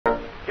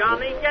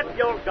Johnny, get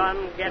your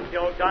gun, get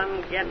your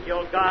gun, get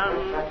your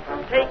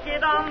gun. Take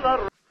it on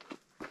the...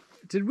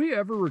 Did we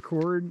ever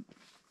record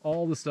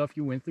all the stuff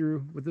you went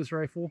through with this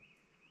rifle?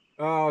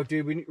 Oh,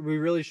 dude, we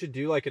really should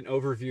do like an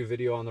overview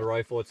video on the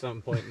rifle at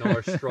some point and all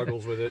our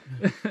struggles with it.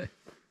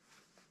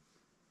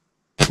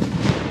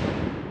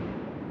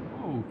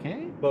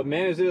 Okay. But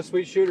man, is it a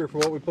sweet shooter for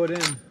what we put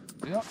in.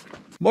 Yep.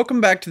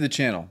 Welcome back to the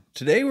channel.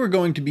 Today we're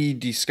going to be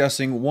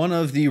discussing one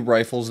of the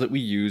rifles that we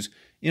use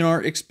in our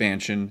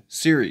expansion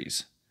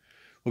series.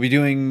 We'll be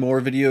doing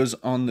more videos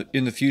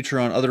in the future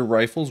on other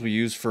rifles we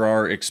use for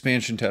our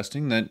expansion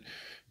testing that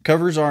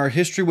covers our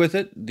history with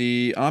it,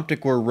 the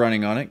optic we're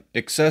running on it,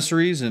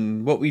 accessories,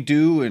 and what we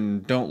do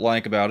and don't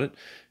like about it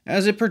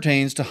as it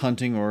pertains to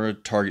hunting or a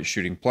target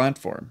shooting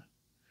platform.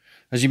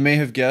 As you may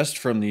have guessed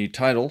from the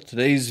title,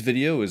 today's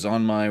video is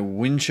on my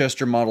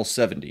Winchester Model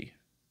 70.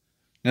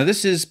 Now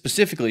this is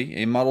specifically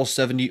a Model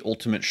 70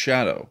 Ultimate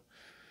Shadow.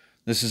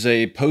 This is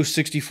a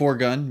post-64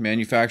 gun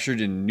manufactured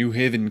in New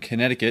Haven,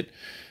 Connecticut,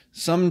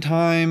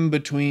 sometime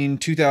between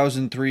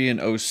 2003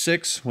 and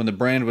 06 when the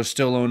brand was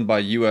still owned by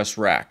US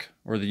RAC,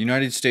 or the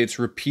United States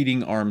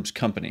Repeating Arms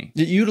Company.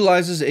 It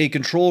utilizes a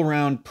control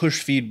round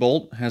push feed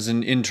bolt, has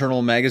an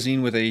internal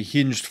magazine with a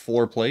hinged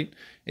floor plate,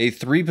 a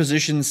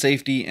 3-position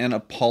safety, and a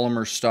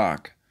polymer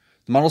stock.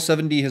 The Model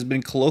 70 has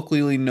been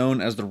colloquially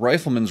known as the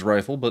rifleman's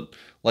rifle, but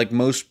like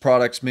most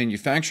products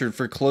manufactured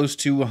for close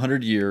to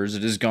 100 years,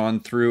 it has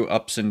gone through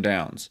ups and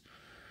downs.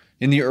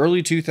 In the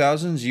early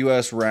 2000s,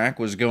 US RAC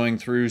was going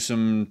through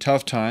some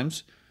tough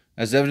times,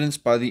 as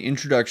evidenced by the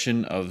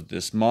introduction of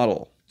this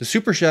model. The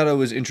Super Shadow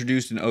was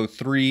introduced in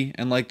 03,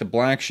 and like the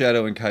Black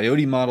Shadow and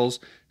Coyote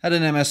models, had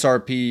an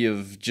MSRP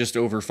of just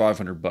over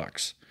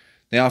 $500.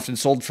 They often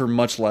sold for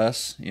much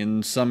less,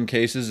 in some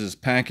cases as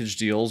package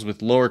deals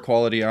with lower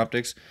quality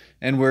optics,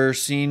 and were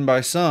seen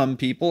by some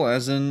people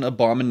as an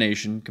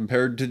abomination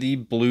compared to the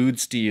blued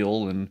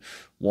steel and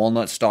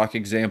walnut stock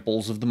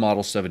examples of the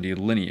Model 70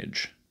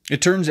 lineage.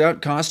 It turns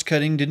out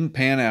cost-cutting didn't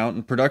pan out,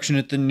 and production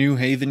at the New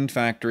Haven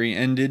factory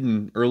ended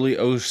in early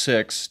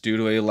 06 due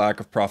to a lack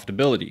of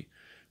profitability.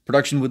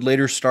 Production would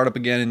later start up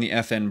again in the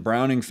FN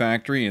Browning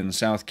factory in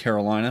South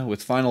Carolina,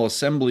 with final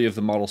assembly of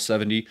the Model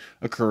 70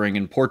 occurring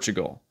in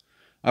Portugal.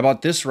 I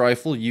bought this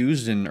rifle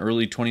used in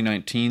early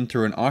 2019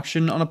 through an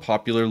auction on a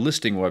popular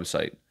listing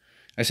website.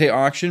 I say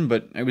auction,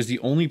 but I was the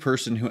only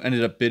person who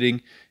ended up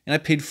bidding, and I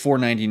paid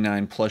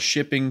 $4.99 plus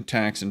shipping,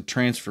 tax, and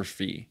transfer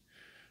fee.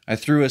 I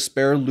threw a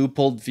spare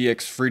Leupold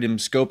VX Freedom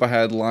scope I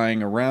had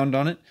lying around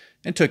on it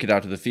and took it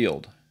out to the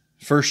field.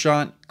 First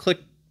shot, click,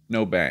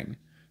 no bang.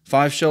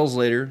 5 shells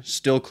later,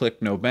 still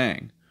click, no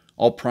bang.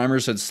 All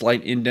primers had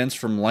slight indents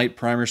from light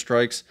primer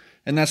strikes,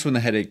 and that's when the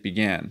headache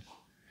began.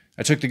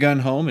 I took the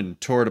gun home and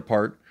tore it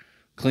apart,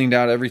 cleaned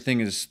out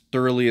everything as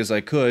thoroughly as I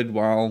could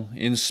while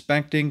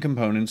inspecting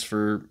components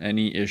for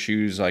any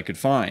issues I could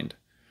find.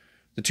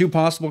 The 2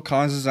 possible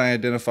causes I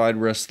identified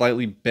were a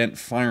slightly bent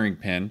firing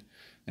pin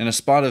and a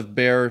spot of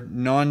bare,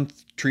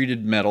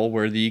 non-treated metal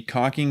where the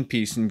cocking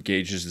piece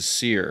engages the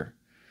sear.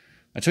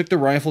 I took the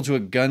rifle to a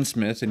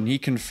gunsmith and he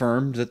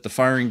confirmed that the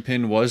firing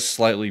pin was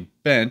slightly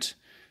bent,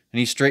 and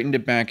he straightened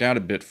it back out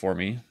a bit for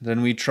me.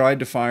 Then we tried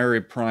to fire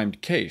a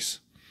primed case.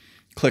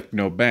 Click,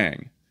 no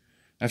bang.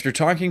 After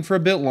talking for a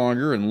bit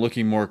longer and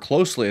looking more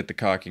closely at the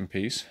cocking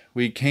piece,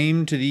 we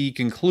came to the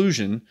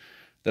conclusion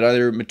that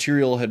either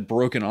material had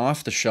broken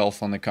off the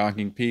shelf on the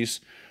cocking piece,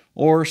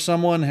 or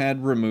someone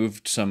had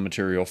removed some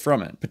material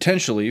from it,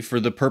 potentially for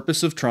the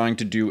purpose of trying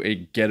to do a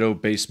ghetto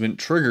basement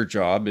trigger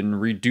job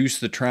and reduce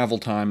the travel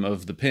time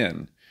of the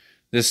pin.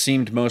 This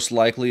seemed most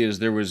likely as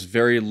there was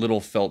very little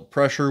felt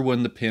pressure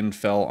when the pin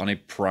fell on a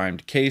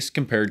primed case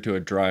compared to a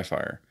dry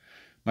fire.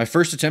 My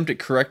first attempt at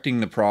correcting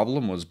the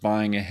problem was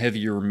buying a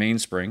heavier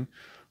mainspring.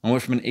 I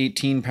went from an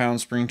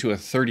 18-pound spring to a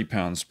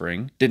 30-pound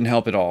spring. Didn't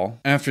help at all.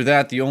 After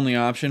that, the only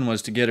option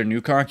was to get a new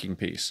cocking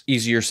piece.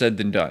 Easier said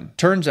than done.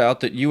 Turns out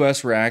that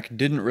US RAC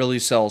didn't really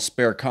sell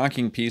spare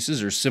cocking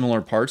pieces or similar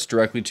parts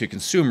directly to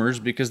consumers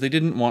because they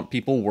didn't want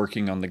people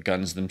working on the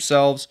guns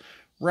themselves,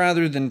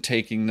 rather than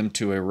taking them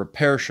to a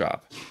repair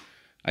shop.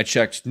 I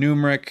checked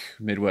Numeric,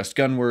 Midwest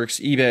Gunworks,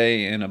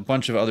 eBay, and a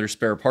bunch of other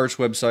spare parts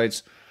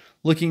websites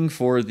looking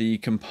for the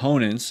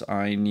components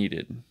I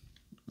needed.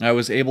 I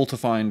was able to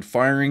find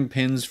firing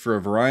pins for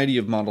a variety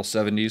of Model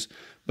 70s,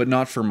 but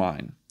not for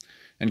mine,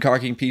 and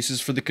cocking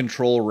pieces for the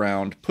control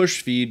round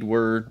push feed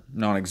were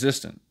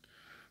non-existent.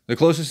 The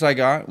closest I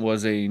got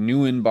was a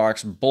new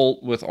in-box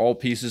bolt with all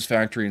pieces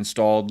factory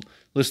installed,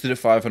 listed at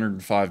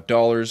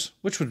 $505,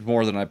 which was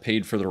more than I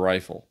paid for the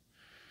rifle.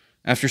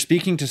 After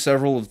speaking to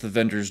several of the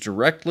vendors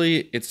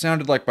directly, it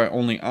sounded like my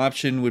only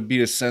option would be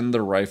to send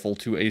the rifle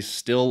to a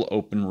still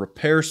open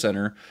repair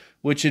center,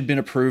 which had been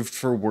approved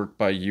for work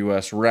by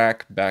US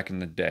RAC back in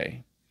the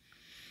day.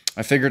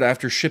 I figured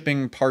after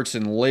shipping parts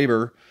and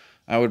labor,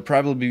 I would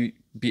probably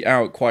be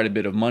out quite a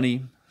bit of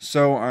money,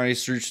 so I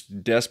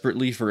searched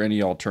desperately for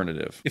any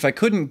alternative. If I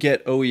couldn't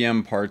get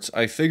OEM parts,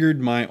 I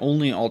figured my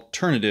only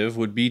alternative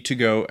would be to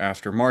go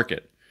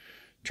aftermarket.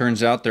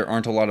 Turns out there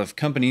aren't a lot of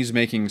companies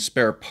making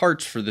spare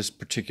parts for this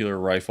particular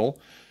rifle,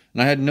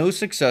 and I had no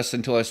success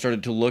until I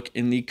started to look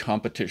in the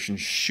competition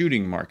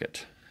shooting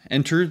market.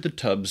 Enter the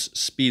Tubbs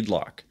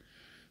Speedlock.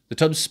 The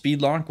Tubbs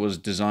Speedlock was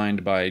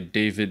designed by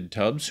David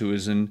Tubbs, who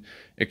is an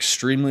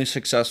extremely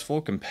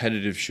successful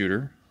competitive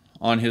shooter.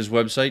 On his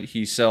website,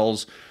 he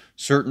sells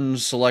certain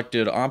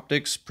selected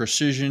optics,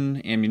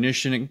 precision,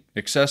 ammunition,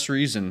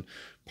 accessories, and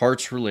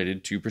parts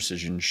related to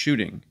precision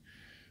shooting.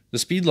 The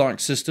Speedlock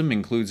system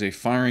includes a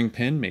firing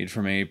pin made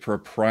from a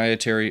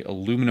proprietary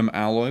aluminum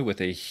alloy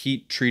with a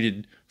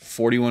heat-treated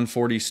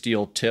 4140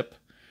 steel tip.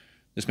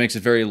 This makes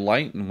it very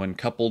light, and when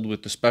coupled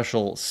with the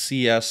special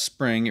CS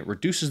spring, it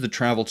reduces the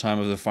travel time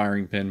of the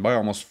firing pin by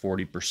almost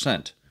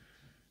 40%.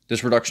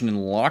 This reduction in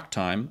lock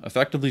time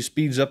effectively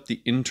speeds up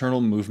the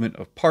internal movement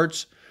of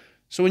parts,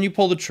 so when you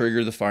pull the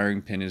trigger, the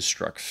firing pin is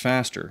struck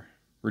faster,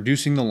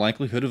 reducing the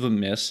likelihood of a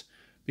miss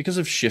because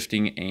of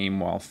shifting aim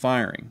while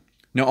firing.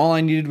 Now, all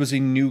I needed was a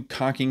new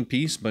cocking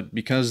piece, but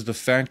because the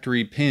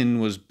factory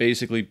pin was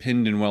basically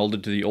pinned and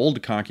welded to the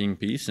old cocking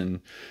piece, and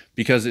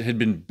because it had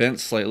been bent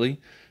slightly,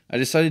 I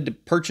decided to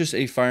purchase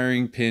a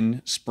firing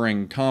pin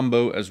spring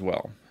combo as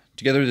well.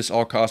 Together, this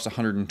all cost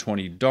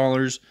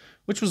 $120,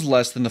 which was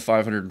less than the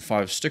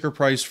 $505 sticker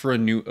price for a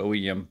new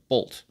OEM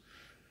bolt.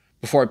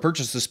 Before I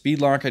purchased the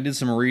Speedlock, I did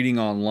some reading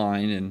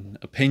online, and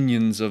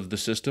opinions of the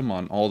system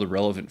on all the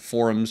relevant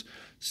forums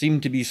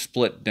seemed to be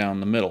split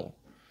down the middle.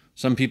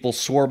 Some people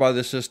swore by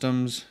the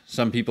systems,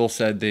 some people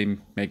said they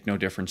make no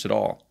difference at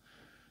all.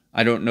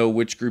 I don't know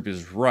which group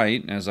is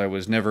right, as I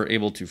was never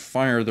able to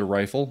fire the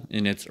rifle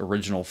in its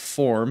original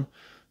form,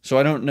 so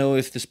I don't know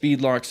if the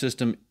Speedlock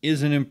system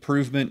is an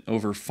improvement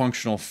over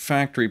functional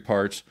factory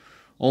parts,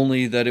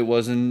 only that it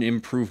was an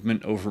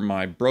improvement over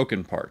my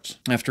broken parts.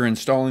 After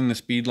installing the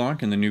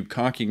Speedlock and the new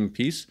cocking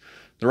piece,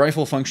 the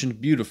rifle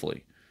functioned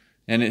beautifully,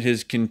 and it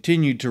has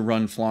continued to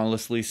run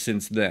flawlessly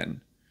since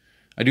then.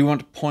 I do want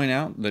to point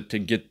out that to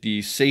get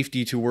the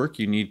safety to work,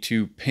 you need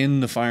to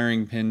pin the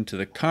firing pin to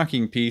the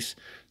cocking piece,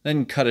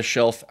 then cut a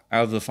shelf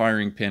out of the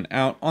firing pin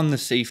out on the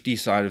safety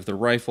side of the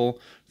rifle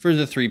for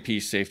the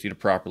 3-piece safety to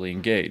properly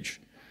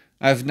engage.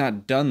 I have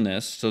not done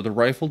this, so the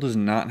rifle does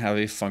not have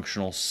a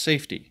functional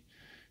safety,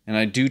 and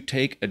I do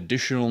take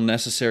additional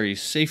necessary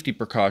safety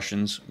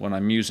precautions when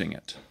I'm using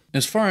it.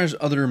 As far as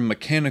other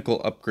mechanical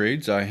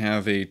upgrades, I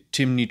have a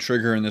Timney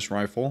trigger in this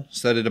rifle,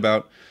 set at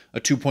about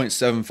a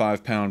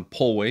 2.75 pound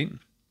pull weight.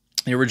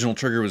 The original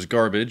trigger was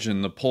garbage,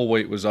 and the pull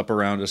weight was up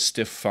around a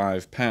stiff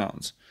 5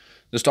 pounds.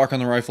 The stock on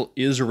the rifle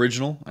is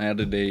original. I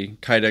added a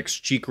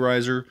Kydex cheek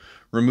riser,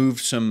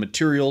 removed some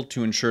material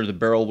to ensure the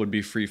barrel would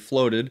be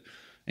free-floated,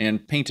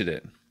 and painted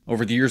it.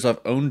 Over the years I've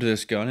owned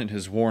this gun, it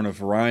has worn a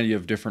variety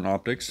of different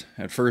optics.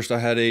 At first I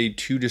had a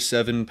 2 to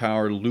 7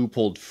 power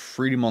Leupold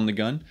Freedom on the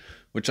gun,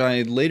 which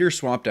I later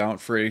swapped out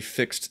for a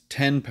fixed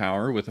 10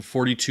 power with a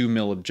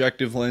 42mm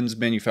objective lens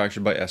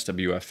manufactured by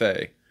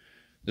SWFA.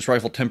 This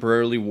rifle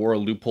temporarily wore a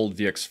Leupold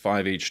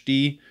VX5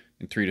 HD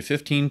in 3 to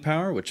 15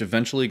 power, which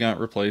eventually got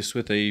replaced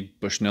with a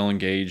Bushnell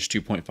Engage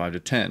 2.5 to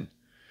 10.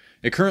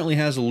 It currently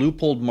has a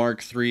Leupold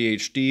Mark III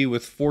HD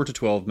with 4 to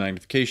 12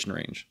 magnification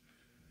range.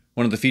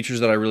 One of the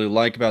features that I really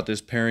like about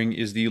this pairing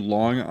is the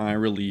long eye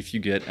relief you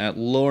get at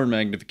lower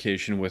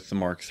magnification with the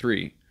Mark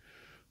III.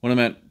 When I'm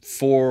at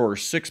 4 or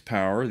 6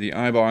 power, the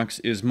eye box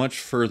is much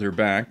further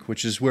back,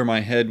 which is where my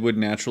head would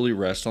naturally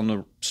rest on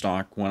the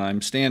stock when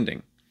I'm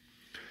standing.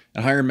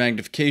 At higher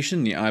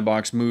magnification, the eye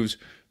box moves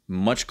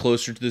much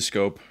closer to the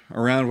scope,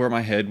 around where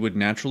my head would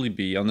naturally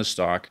be on the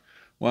stock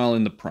while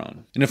in the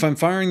prone. And if I'm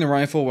firing the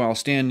rifle while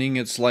standing,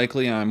 it's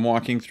likely I'm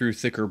walking through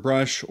thicker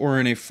brush or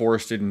in a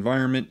forested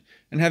environment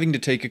and having to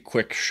take a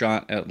quick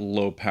shot at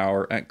low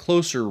power at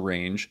closer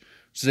range,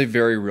 which is a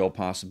very real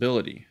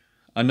possibility.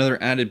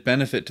 Another added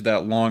benefit to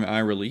that long eye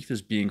relief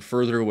is being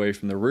further away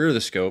from the rear of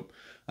the scope.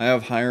 I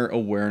have higher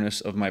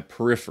awareness of my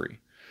periphery.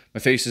 My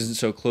face isn't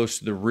so close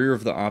to the rear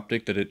of the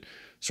optic that it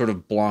sort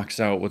of blocks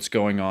out what's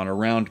going on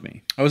around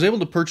me. I was able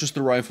to purchase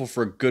the rifle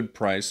for a good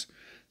price,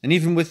 and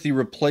even with the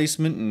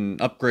replacement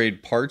and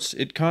upgrade parts,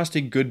 it cost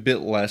a good bit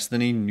less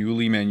than a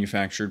newly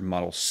manufactured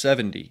Model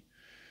 70.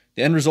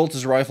 The end result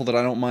is a rifle that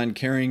I don't mind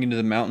carrying into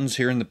the mountains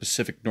here in the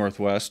Pacific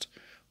Northwest,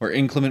 where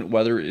inclement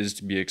weather is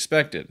to be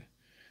expected.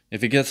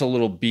 If it gets a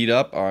little beat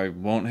up, I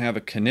won't have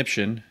a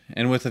conniption,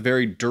 and with a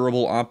very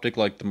durable optic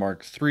like the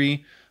Mark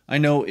III, I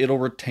know it'll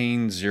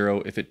retain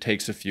zero if it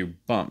takes a few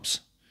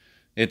bumps.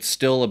 It's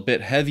still a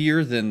bit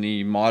heavier than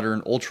the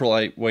modern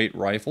ultra-lightweight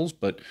rifles,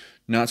 but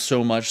not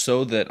so much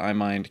so that I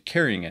mind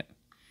carrying it.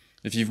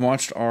 If you've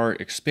watched our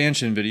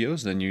expansion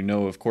videos, then you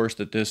know, of course,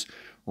 that this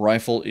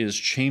rifle is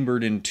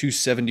chambered in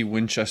 270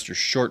 Winchester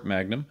short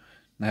magnum.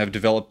 I have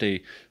developed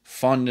a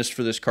fondness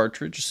for this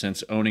cartridge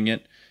since owning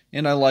it,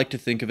 and I like to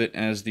think of it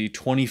as the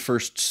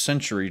 21st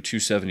century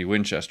 270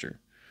 Winchester,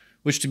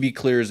 which, to be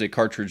clear, is a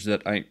cartridge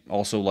that I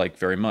also like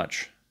very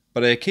much.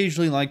 But I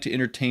occasionally like to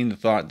entertain the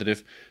thought that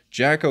if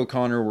Jack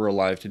O'Connor were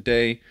alive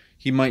today,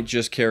 he might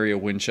just carry a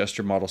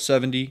Winchester Model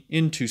 70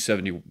 in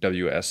 270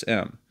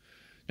 WSM.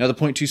 Now the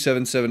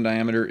 .277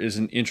 diameter is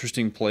an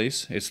interesting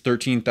place. It's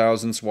 13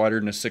 thousandths wider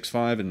than a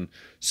 6.5 and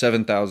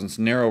 7 thousandths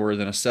narrower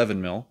than a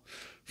 7 mil.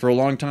 For a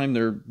long time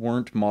there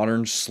weren't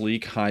modern,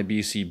 sleek, high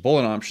BC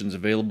bullet options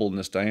available in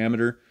this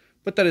diameter,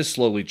 but that is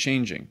slowly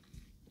changing.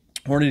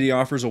 Hornady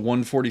offers a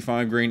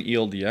 145 grain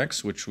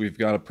ELDX, which we've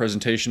got a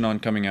presentation on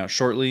coming out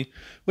shortly,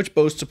 which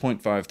boasts a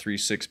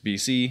 .536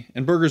 BC,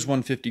 and Berger's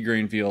 150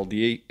 grain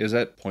VLD8 is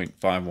at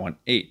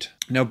 .518.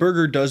 Now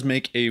Berger does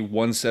make a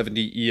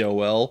 170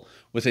 EOL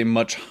with a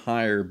much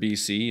higher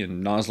BC,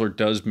 and Nosler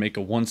does make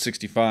a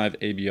 165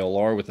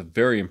 ABLR with a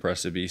very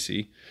impressive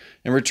BC.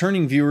 And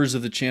returning viewers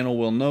of the channel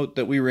will note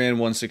that we ran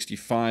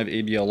 165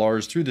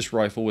 ABLRs through this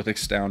rifle with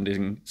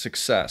astounding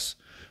success,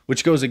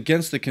 which goes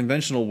against the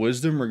conventional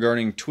wisdom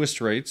regarding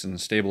twist rates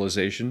and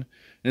stabilization,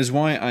 and is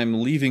why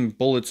I'm leaving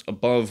bullets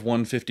above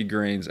 150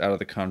 grains out of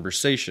the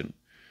conversation.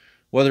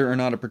 Whether or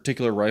not a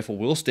particular rifle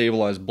will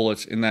stabilize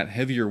bullets in that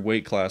heavier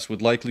weight class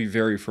would likely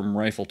vary from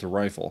rifle to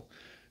rifle,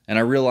 and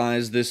I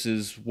realize this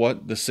is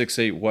what the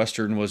 6.8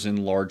 Western was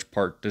in large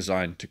part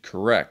designed to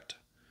correct.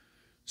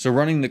 So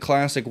running the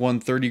classic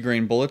 130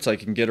 grain bullets, I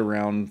can get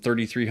around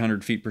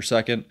 3,300 feet per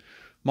second.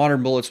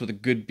 Modern bullets with a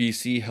good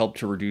BC help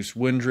to reduce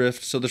wind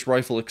drift, so this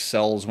rifle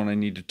excels when I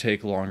need to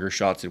take longer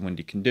shots in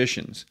windy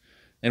conditions.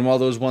 And while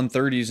those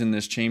 130s in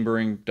this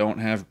chambering don't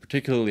have a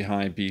particularly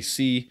high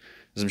BC,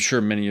 as I'm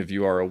sure many of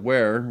you are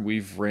aware,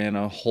 we've ran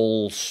a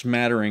whole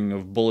smattering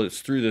of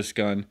bullets through this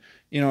gun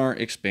in our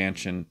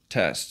expansion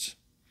tests,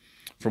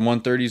 from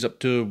 130s up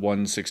to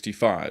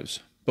 165s.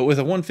 But with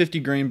a 150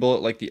 grain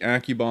bullet like the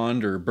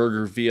AccuBond or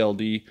Berger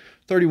VLD,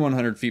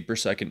 3,100 feet per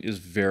second is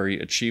very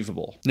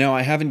achievable. Now,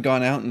 I haven't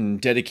gone out and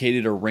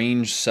dedicated a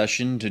range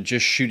session to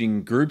just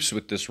shooting groups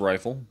with this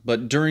rifle,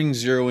 but during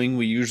zeroing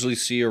we usually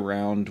see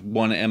around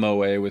 1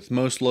 MOA with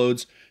most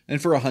loads,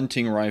 and for a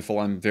hunting rifle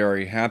I'm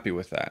very happy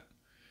with that.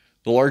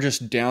 The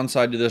largest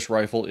downside to this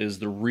rifle is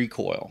the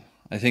recoil.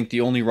 I think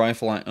the only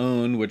rifle I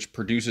own which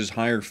produces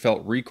higher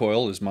felt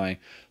recoil is my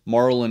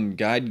Marlin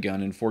guide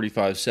gun in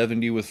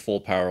 4570 with full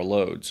power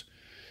loads.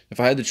 If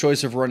I had the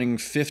choice of running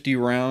 50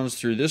 rounds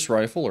through this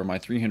rifle or my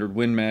 300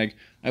 Win Mag,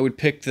 I would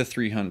pick the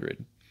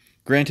 300.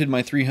 Granted,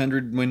 my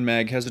 300 Win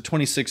Mag has a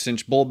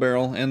 26-inch bull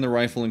barrel and the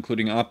rifle,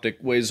 including optic,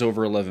 weighs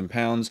over 11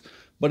 pounds,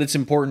 but it's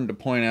important to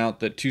point out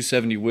that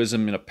 270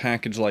 WSM in a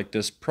package like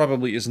this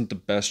probably isn't the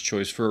best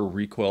choice for a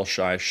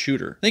recoil-shy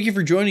shooter. Thank you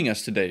for joining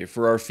us today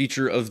for our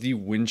feature of the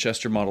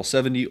Winchester Model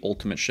 70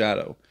 Ultimate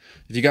Shadow.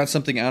 If you got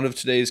something out of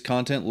today's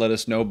content, let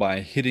us know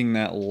by hitting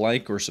that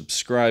like or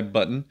subscribe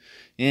button.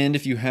 And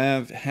if you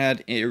have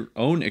had your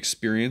own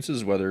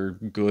experiences, whether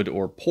good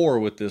or poor,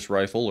 with this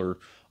rifle or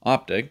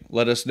optic,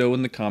 let us know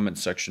in the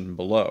comments section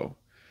below.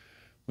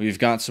 We've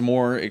got some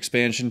more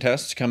expansion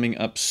tests coming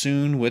up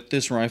soon with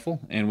this rifle,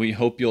 and we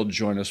hope you'll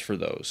join us for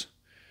those.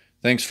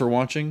 Thanks for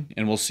watching,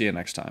 and we'll see you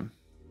next time.